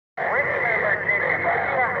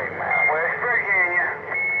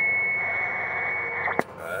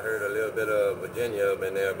Virginia up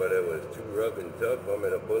in there, but it was too rough and tough for me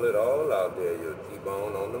to pull it all out there. Your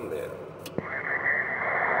T-Bone on the mill.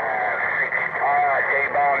 Alright,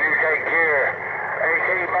 T-Bone, you take care. Hey,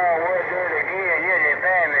 T-Bone, we'll do it again. You and your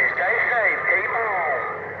family. Stay safe, T-Bone.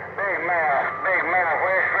 Big Mouth,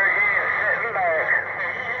 West Virginia, sitting back.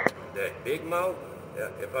 That Big Mouth?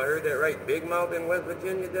 Yeah, if I heard that right, Big Mouth in West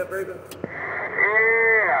Virginia, that breaker?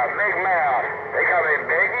 Yeah, Big Mouth. They call me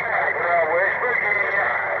Big Mouth from West Virginia.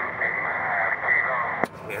 Big Mouth,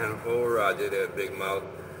 T-Bone. 10-4 Roger, that Big Mouth.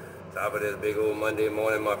 Top of this big old Monday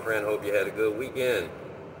morning, my friend. Hope you had a good weekend.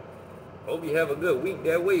 Hope you have a good week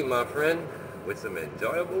that way, my friend, with some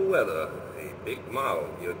enjoyable weather. Hey, Big Mouth,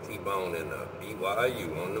 your T-Bone in the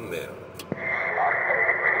BYU on the mill.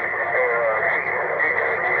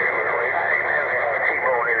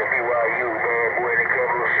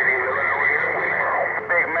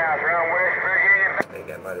 I think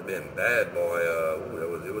that might have been Bad Boy.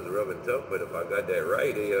 It was rough and tough, but if I got that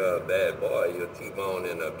right, Bad Boy, your T-Bone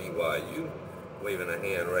in the BYU, waving a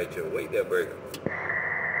hand right your way, that breaker.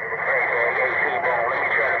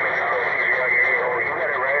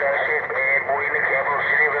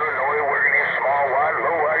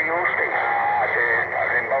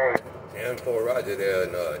 For Roger there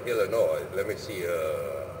in Illinois. Let me see.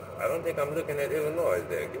 I don't think I'm looking at Illinois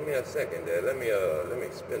there. Give me a second there. Let me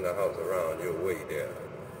spin the house around your way there.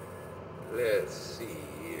 Let's see.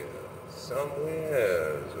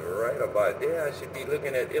 Somewhere right about there. I should be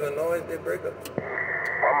looking at Illinois there, breaker. I'm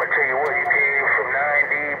gonna tell you what, you came from 9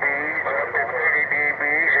 dBs up to 30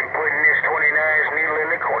 dBs and putting this 29's needle in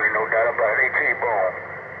the corner, no doubt about it. T-Bone.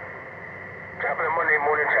 Top of the Monday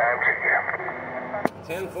morning time to you.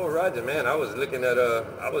 10-4 Roger, man. I was looking at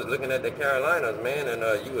the Carolinas, man, and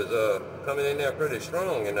you was coming in there pretty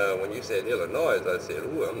strong. And when you said Illinois, I said,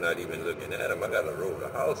 ooh, I'm not even looking at him. I got to roll the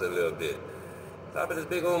house a little bit. Top of this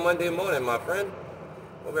big old Monday morning, my friend.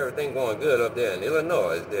 Hope everything going good up there in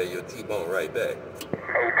Illinois. There, your T-Bone right back.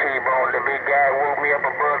 Hey, T-Bone, the big guy woke me up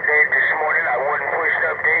above deck this morning. I wasn't pushing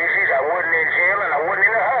up daisies, I wasn't in jail, and I wasn't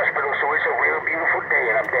in the hospital. So it's a real beautiful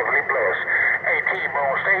day, and I'm definitely blessed. Hey,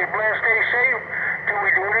 T-Bone, stay blessed, stay safe. Till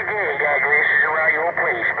we do it again, got glasses around your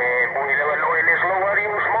place, man. Boy, you never know in this low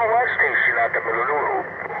audio small watch station out the middle of the road.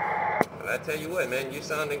 Well, I tell you what, man, you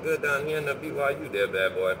sounding good down here in the BYU there,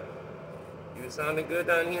 bad boy. You sounding good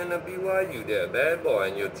down here in the BYU there, bad boy,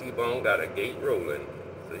 and your T-Bone got a gate rolling,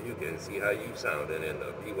 so you can see how you sounding in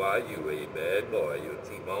the BYU, a bad boy, your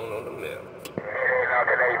T-Bone on the mill. Not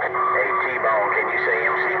today, T-Bone, can you say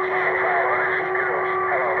MC Kid 500 girls?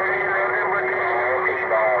 Hello,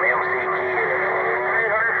 T-Bone, MC Kid.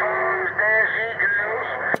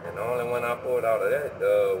 And the only one I pulled out of that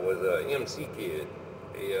was MC Kid.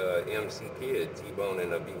 MC Kid, T-Bone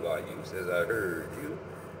in the BYU says, I heard you.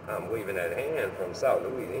 I'm waving that hand from South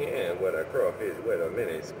Louisiana where the crawfish, where the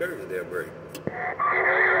mini skirts there break.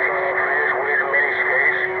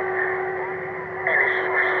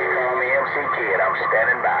 MC Kid, I'm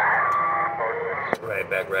standing by.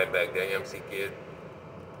 Right back there, MC Kid.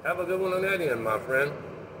 Have a good one on that end, my friend.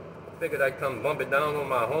 Figured I'd come bump it down on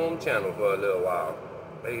my home channel for a little while.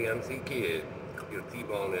 Hey, MC Kid, your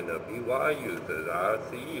T-Bone in the BYU says, I'll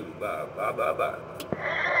see you. Bye.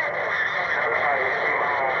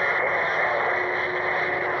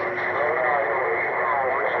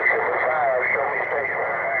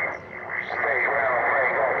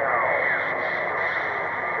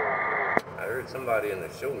 I heard somebody in the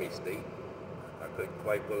Show Me state. I couldn't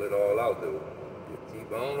quite pull it all out, though. Your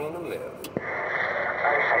T-Bone on the mill.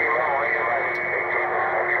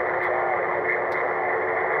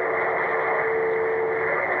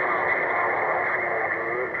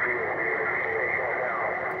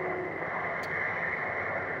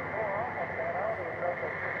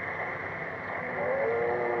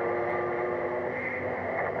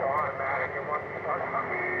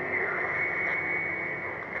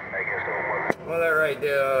 Well, all right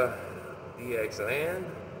there, DX Land.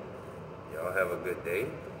 Y'all have a good day.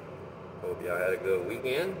 Hope y'all had a good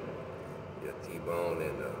weekend. Your T-Bone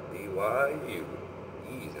in the BYU,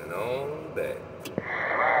 easing on back.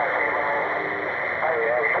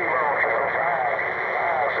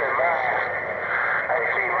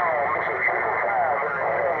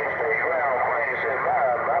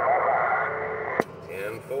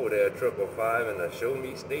 There, 555 in the Show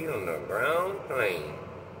Me state on the ground plane.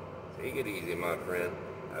 Take it easy, my friend.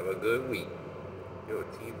 Have a good week. Your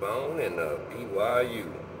T-Bone in the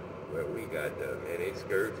BYU, where we got the mini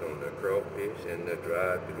skirts on the crawfish and the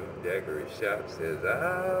drive-through daiquiri shop says,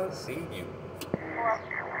 I'll see you.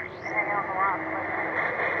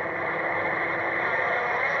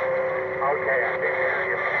 Okay.